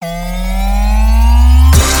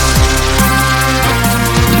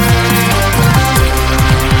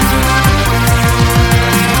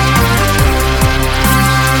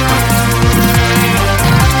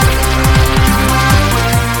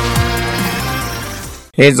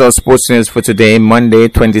Here's our sports news for today, Monday,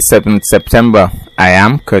 27th September. I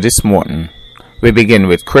am Curtis Morton. We begin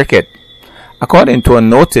with cricket. According to a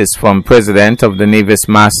notice from President of the Nevis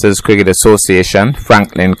Masters Cricket Association,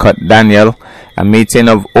 Franklin Cut Daniel, a meeting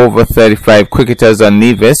of over 35 cricketers on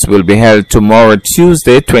Nevis will be held tomorrow,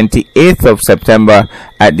 Tuesday, 28th of September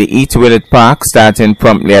at the Eat Willett Park, starting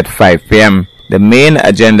promptly at 5 p.m. The main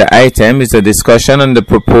agenda item is a discussion on the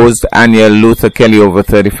proposed annual Luther Kelly Over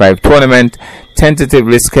 35 tournament,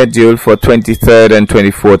 tentatively scheduled for 23rd and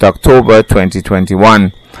 24th October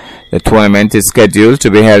 2021. The tournament is scheduled to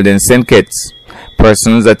be held in St. Kitts.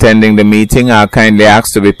 Persons attending the meeting are kindly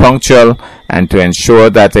asked to be punctual and to ensure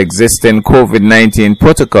that existing COVID-19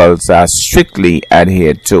 protocols are strictly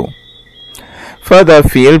adhered to. Further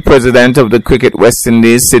afield, President of the Cricket West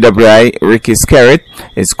Indies CWI, Ricky Skerritt,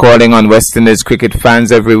 is calling on West Indies cricket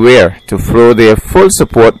fans everywhere to throw their full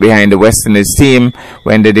support behind the West Indies team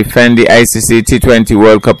when they defend the ICC T20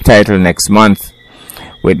 World Cup title next month.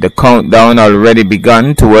 With the countdown already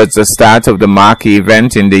begun towards the start of the marquee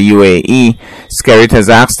event in the UAE, Skerritt has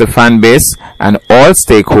asked the fan base and all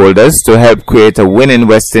stakeholders to help create a winning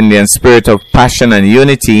West Indian spirit of passion and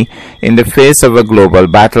unity in the face of a global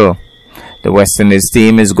battle. The West Indies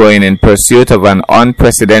team is going in pursuit of an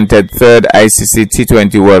unprecedented third ICC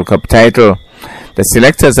T20 World Cup title. The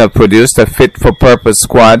selectors have produced a fit-for-purpose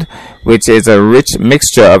squad, which is a rich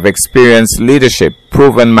mixture of experienced leadership,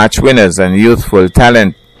 proven match winners, and youthful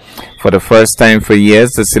talent. For the first time for years,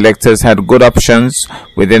 the selectors had good options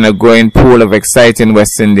within a growing pool of exciting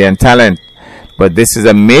West Indian talent. But this is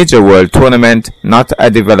a major world tournament, not a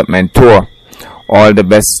development tour. All the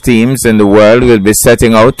best teams in the world will be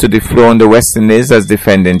setting out to dethrone the West Indies as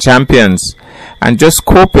defending champions. And just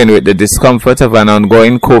coping with the discomfort of an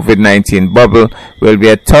ongoing COVID-19 bubble will be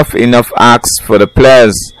a tough enough ask for the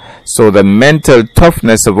players. So the mental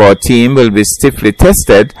toughness of our team will be stiffly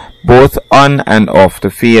tested both on and off the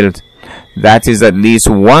field. That is at least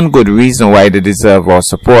one good reason why they deserve our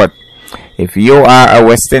support. If you are a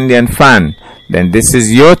West Indian fan, then this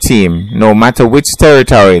is your team, no matter which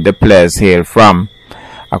territory the players hail from.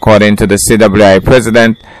 According to the CWI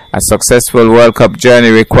president, a successful World Cup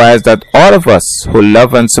journey requires that all of us who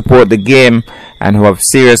love and support the game and who have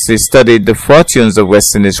seriously studied the fortunes of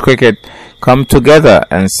West Indies cricket come together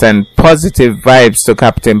and send positive vibes to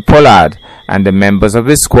Captain Pollard and the members of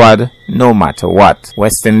his squad, no matter what.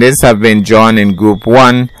 West Indies have been drawn in Group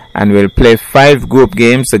 1 and will play 5 group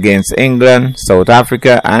games against England, South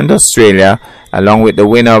Africa and Australia, along with the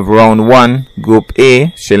winner of Round 1, Group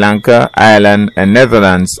A, Sri Lanka, Ireland and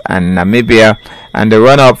Netherlands and Namibia, and the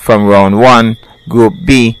runner-up from Round 1, Group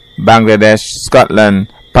B, Bangladesh,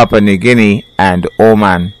 Scotland, Papua New Guinea and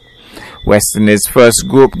Oman. West Indies' first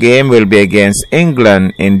group game will be against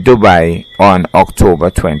England in Dubai on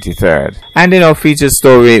October 23rd. And in our feature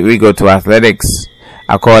story, we go to athletics.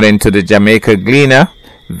 According to the Jamaica Gleaner,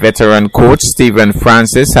 veteran coach Stephen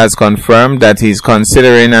Francis has confirmed that he's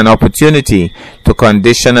considering an opportunity to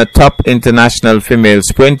condition a top international female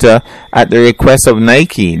sprinter at the request of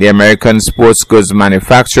Nike, the American sports goods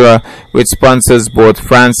manufacturer, which sponsors both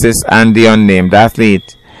Francis and the unnamed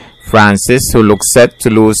athlete. Francis, who looks set to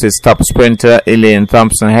lose his top sprinter Elaine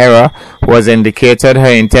Thompson-Herah, who has indicated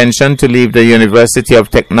her intention to leave the University of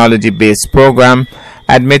Technology-based program,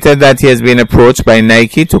 admitted that he has been approached by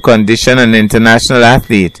Nike to condition an international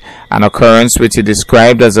athlete, an occurrence which he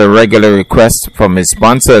described as a regular request from his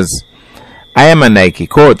sponsors. I am a Nike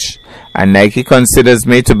coach, and Nike considers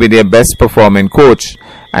me to be their best performing coach,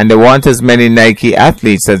 and they want as many Nike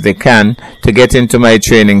athletes as they can to get into my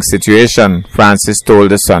training situation, Francis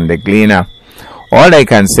told the Sunday Gleaner. All I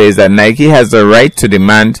can say is that Nike has the right to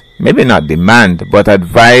demand, maybe not demand, but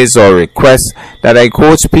advise or request that I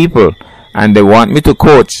coach people, and they want me to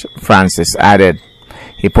coach, Francis added.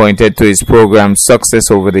 He pointed to his program's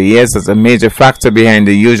success over the years as a major factor behind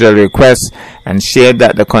the usual requests and shared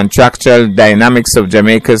that the contractual dynamics of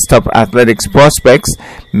Jamaica's top athletics prospects,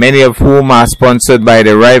 many of whom are sponsored by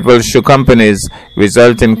the rival shoe companies,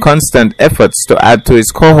 result in constant efforts to add to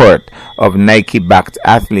his cohort of Nike-backed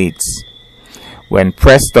athletes. When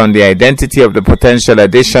pressed on the identity of the potential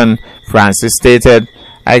addition, Francis stated,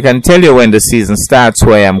 I can tell you when the season starts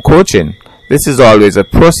who I am coaching. This is always a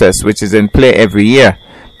process which is in play every year.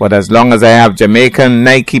 But as long as I have Jamaican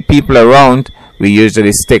Nike people around, we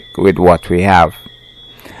usually stick with what we have.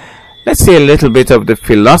 Let's see a little bit of the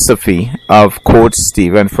philosophy of Coach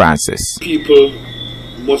Stephen Francis. People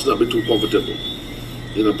must not be too comfortable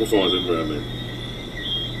in a performance environment.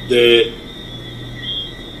 They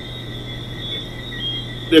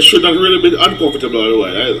should not really be uncomfortable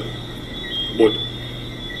otherwise either. But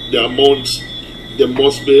the amounts, they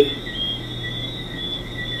must be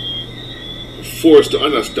forced to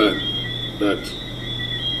understand that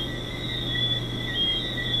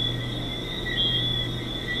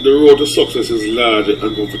the road to success is largely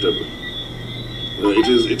uncomfortable. It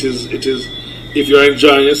is. If you're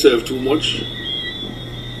enjoying yourself too much,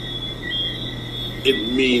 it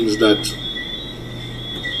means that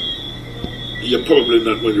you're probably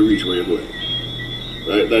not going to reach where you're going.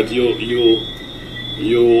 Right? That you.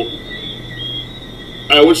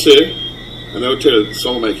 I would say, and I would tell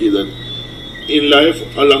some of my kids that in life,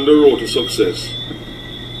 along the road to success,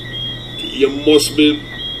 it must be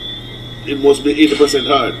 80%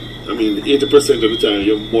 hard. I mean, 80% of the time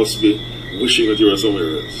you must be wishing that you were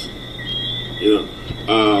somewhere else.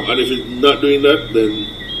 And if it's not doing that, then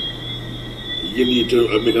you need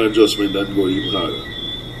to make an adjustment and go even harder.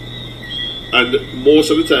 And most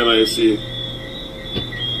of the time I see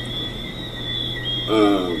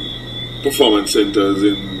performance centers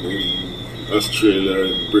in Australia,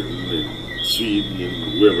 in Britain, in Sweden,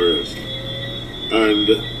 and wherever else. And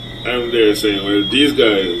I'm there saying, well, these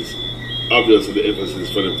guys, obviously the emphasis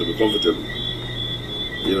is for them to be comfortable.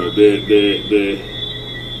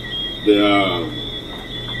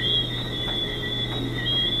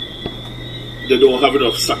 They don't have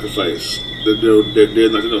enough sacrifice.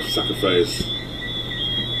 There's not enough sacrifice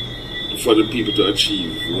for the people to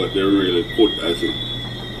achieve what they really could, I think.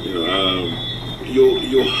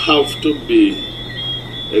 You have to be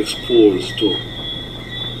exposed to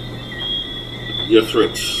your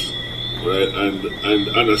threats, right? And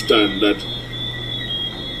understand that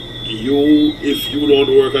if you don't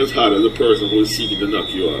work as hard as the person who is seeking to knock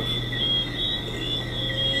you off,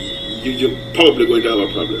 you're probably going to have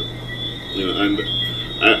a problem. And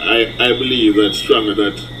I believe that strongly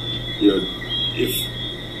that if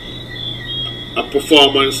a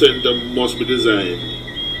performance center must be designed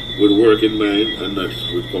with work in mind and not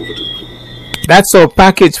with comfort. That's our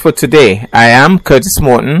package for today. I am Curtis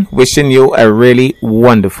Morton, wishing you a really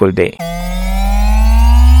wonderful day.